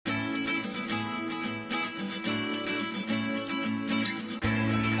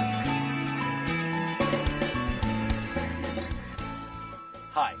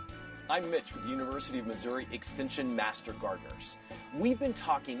I'm Mitch with the University of Missouri Extension Master Gardeners. We've been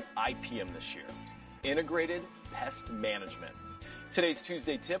talking IPM this year, Integrated Pest Management. Today's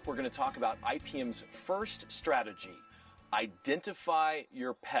Tuesday tip, we're going to talk about IPM's first strategy, identify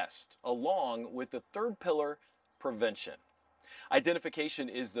your pest, along with the third pillar, prevention. Identification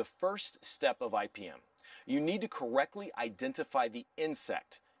is the first step of IPM. You need to correctly identify the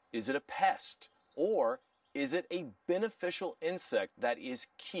insect. Is it a pest, or is it a beneficial insect that is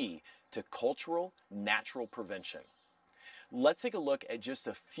key to cultural natural prevention? Let's take a look at just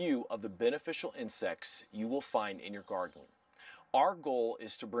a few of the beneficial insects you will find in your garden. Our goal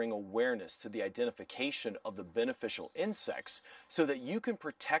is to bring awareness to the identification of the beneficial insects so that you can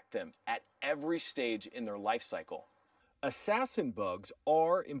protect them at every stage in their life cycle. Assassin bugs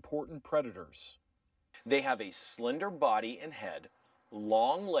are important predators. They have a slender body and head,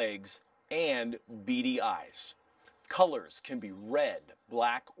 long legs, and beady eyes. Colors can be red,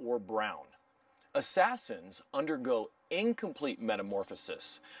 black, or brown. Assassins undergo incomplete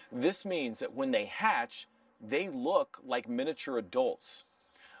metamorphosis. This means that when they hatch, they look like miniature adults.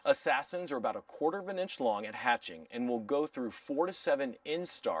 Assassins are about 1/4 of an inch long at hatching and will go through 4 to 7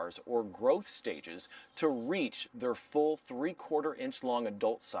 instars or growth stages to reach their full 3/4 inch long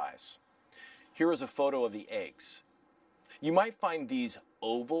adult size. Here is a photo of the eggs. You might find these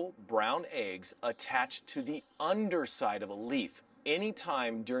oval brown eggs attached to the underside of a leaf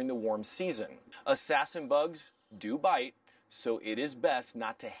anytime during the warm season. Assassin bugs do bite, so it is best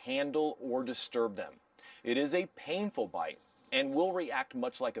not to handle or disturb them. It is a painful bite and will react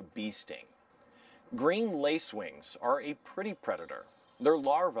much like a bee sting. Green lacewings are a pretty predator. Their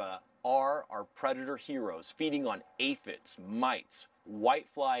larvae are our predator heroes, feeding on aphids, mites,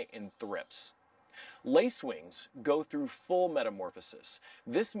 whitefly, and thrips. Lacewings go through full metamorphosis.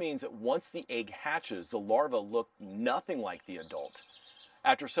 This means that once the egg hatches, the larva look nothing like the adult.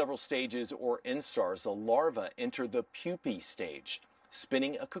 After several stages or instars, the larvae enter the pupae stage,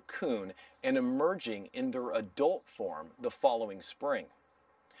 spinning a cocoon and emerging in their adult form the following spring.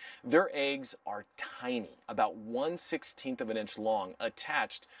 Their eggs are tiny, about 1/16 of an inch long,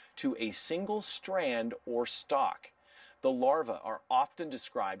 attached to a single strand or stalk. The larvae are often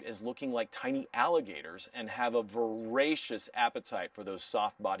described as looking like tiny alligators and have a voracious appetite for those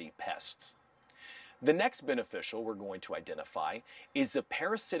soft-bodied pests. The next beneficial we're going to identify is the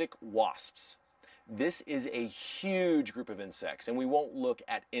parasitic wasps. This is a huge group of insects, and we won't look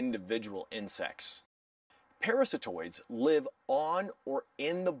at individual insects. Parasitoids live on or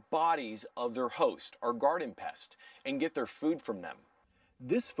in the bodies of their host, our garden pest, and get their food from them.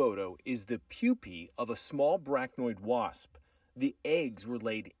 This photo is the pupae of a small brachnoid wasp. The eggs were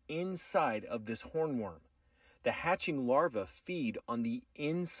laid inside of this hornworm. The hatching larvae feed on the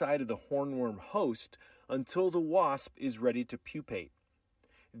inside of the hornworm host until the wasp is ready to pupate.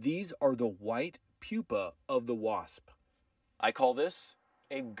 These are the white pupa of the wasp. I call this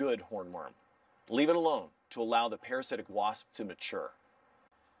a good hornworm. Leave it alone to allow the parasitic wasp to mature.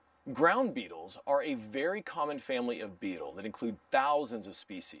 Ground beetles are a very common family of beetle that include thousands of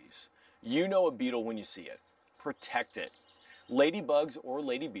species. You know a beetle when you see it. Protect it. Ladybugs or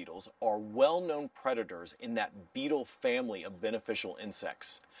lady beetles are well-known predators in that beetle family of beneficial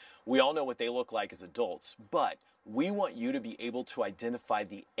insects. We all know what they look like as adults, but we want you to be able to identify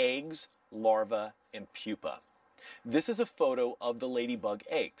the eggs, larvae, and pupa. This is a photo of the ladybug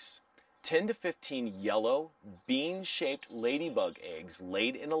eggs. 10 to 15 yellow, bean-shaped ladybug eggs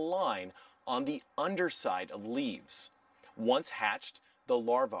laid in a line on the underside of leaves. Once hatched, the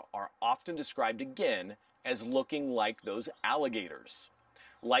larvae are often described again as looking like those alligators.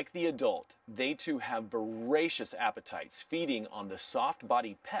 Like the adult, they too have voracious appetites, feeding on the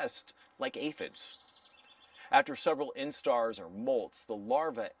soft-bodied pest like aphids. After several instars or molts, the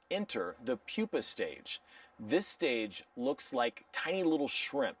larvae enter the pupa stage. This stage looks like tiny little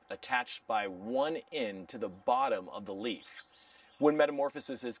shrimp attached by one end to the bottom of the leaf. When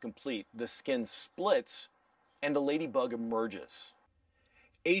metamorphosis is complete, the skin splits and the ladybug emerges.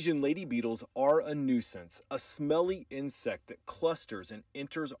 Asian lady beetles are a nuisance, a smelly insect that clusters and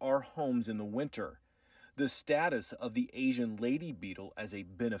enters our homes in the winter. The status of the Asian lady beetle as a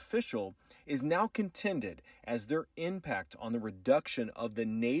beneficial is now contended, as their impact on the reduction of the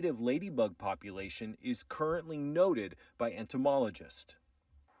native ladybug population is currently noted by entomologists.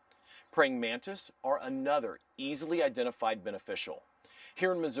 Praying mantis are another easily identified beneficial.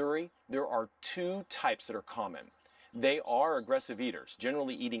 Here in Missouri, there are 2 types that are common. They are aggressive eaters,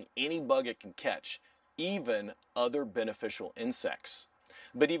 generally eating any bug it can catch, even other beneficial insects.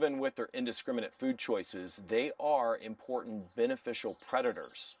 But even with their indiscriminate food choices, they are important beneficial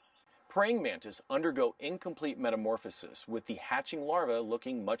predators. Praying mantis undergo incomplete metamorphosis, with the hatching larvae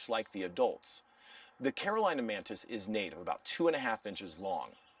looking much like the adults. The Carolina mantis is native, about 2.5 inches long.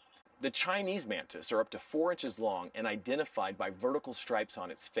 The Chinese mantis are up to 4 inches long and identified by vertical stripes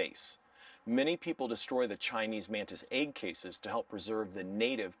on its face. Many people destroy the Chinese mantis egg cases to help preserve the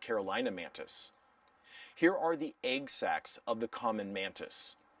native Carolina mantis. Here are the egg sacs of the common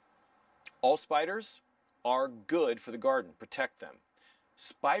mantis. All spiders are good for the garden. Protect them.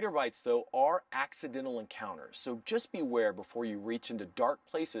 Spider bites, though, are accidental encounters, so just beware before you reach into dark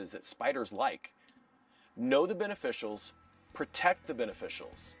places that spiders like. Know the beneficials, protect the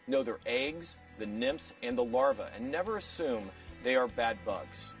beneficials. Know their eggs, the nymphs, and the larvae, and never assume they are bad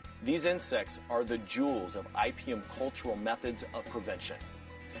bugs. These insects are the jewels of IPM cultural methods of prevention.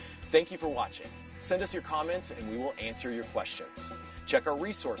 Thank you for watching. Send us your comments and we will answer your questions. Check our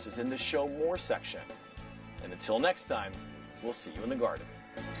resources in the Show More section. And until next time, we'll see you in the garden.